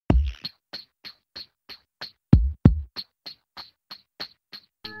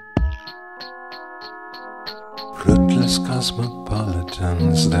Rootless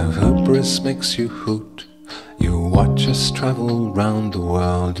cosmopolitans, their hubris makes you hoot. You watch us travel round the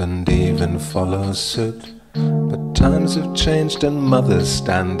world and even follow suit. But times have changed and mother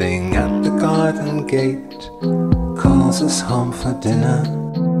standing at the garden gate calls us home for dinner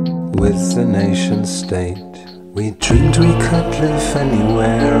with the nation state. We dreamed we could live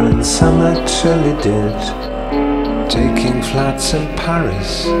anywhere, and some actually did, taking flats in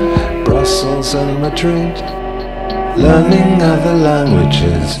Paris, Brussels and Madrid, learning other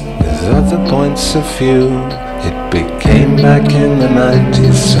languages with other points of view. It became back in the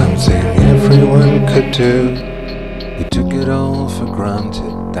 90s something everyone could do. We took it all for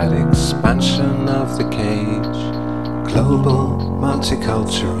granted, that expansion of the cage, global,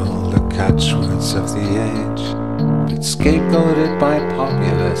 multicultural, the catchwords of the age. But scapegoated by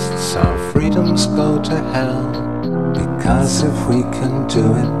populists, our freedoms go to hell, because if we can do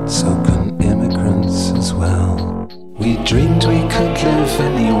it, so can immigrants as well. We dreamed we could live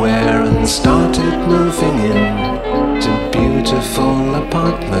anywhere and started moving in to beautiful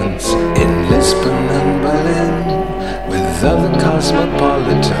apartments in Lisbon and Berlin, with other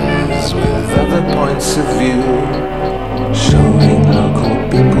cosmopolitans, with other points of view, showing local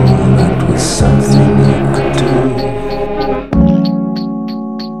people that was something you could do.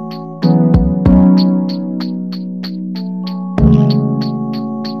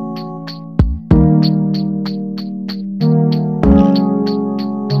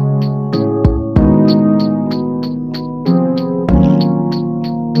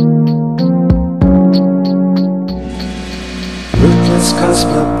 Rootless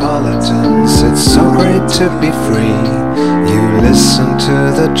cosmopolitans, it's so great to be free. You listened to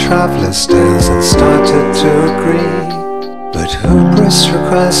the traveller's tales and started to agree. But hubris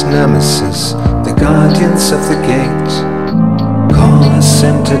requires nemesis, the guardians of the gate call us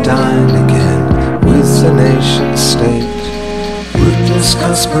in to dine again with the nation state. Rootless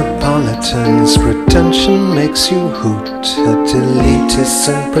cosmopolitans, pretension makes you hoot at elitists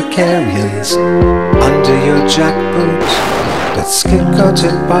and precarians under your jackboot. But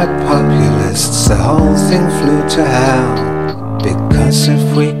scapegoated by populists, the whole thing flew to hell, because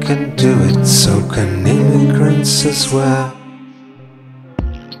if we can do it, so can immigrants as well.